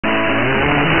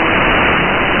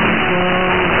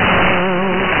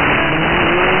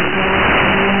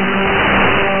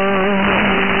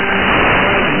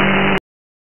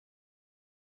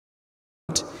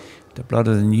blood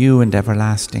of the new and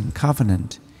everlasting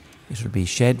covenant. It will be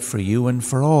shed for you and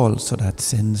for all, so that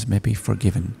sins may be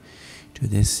forgiven. Do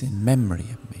this in memory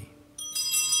of me.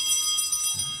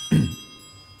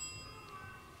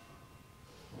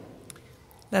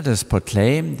 Let us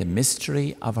proclaim the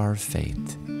mystery of our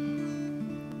faith.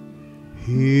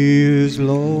 He is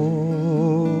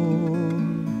Lord.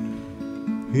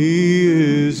 He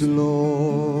is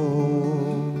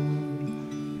Lord.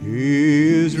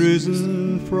 He is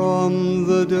risen from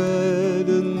the dead,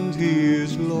 and he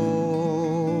is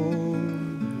Lord.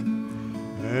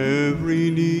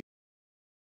 Every knee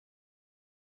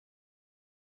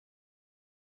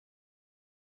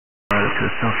to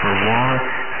suffer war,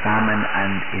 famine,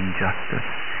 and injustice.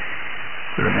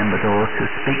 We remember those who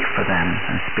speak for them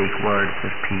and speak words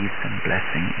of peace and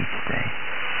blessing each day.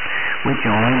 We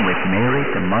join with Mary,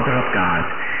 the Mother of God,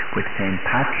 with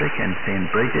St.Patrick and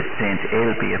St.Brigid, St.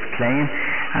 Ailbe of Clane,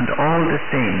 and all the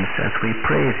saints as we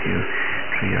praise you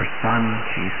through your Son,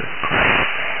 Jesus Christ.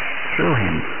 Through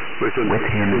him, with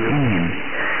him,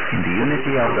 in the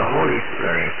unity of the Holy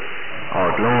Spirit, all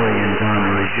glory and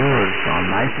honor is yours,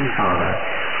 Almighty Father,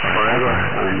 forever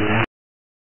and ever.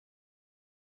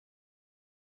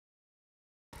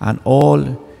 And all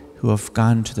who have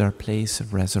gone to their place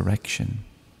of resurrection,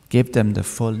 give them the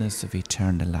fullness of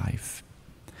eternal life.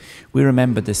 We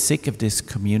remember the sick of this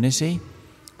community.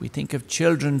 We think of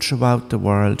children throughout the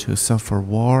world who suffer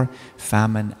war,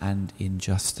 famine, and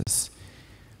injustice.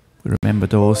 We remember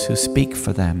those who speak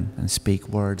for them and speak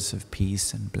words of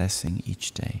peace and blessing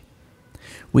each day.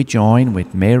 We join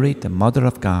with Mary, the Mother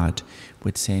of God,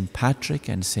 with St. Patrick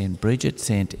and St. Brigid,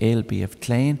 St. Ailbe of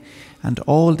Clane, and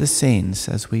all the saints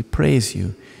as we praise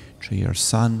you through your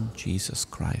Son, Jesus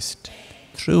Christ.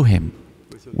 Through him,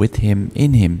 with him,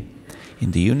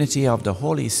 in the unity of the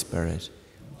Holy Spirit,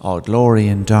 all glory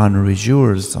and honor is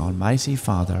yours, Almighty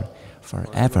Father,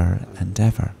 forever and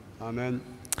ever. Amen.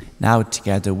 Now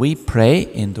together we pray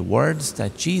in the words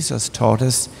that Jesus taught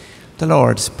us, the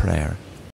Lord's Prayer.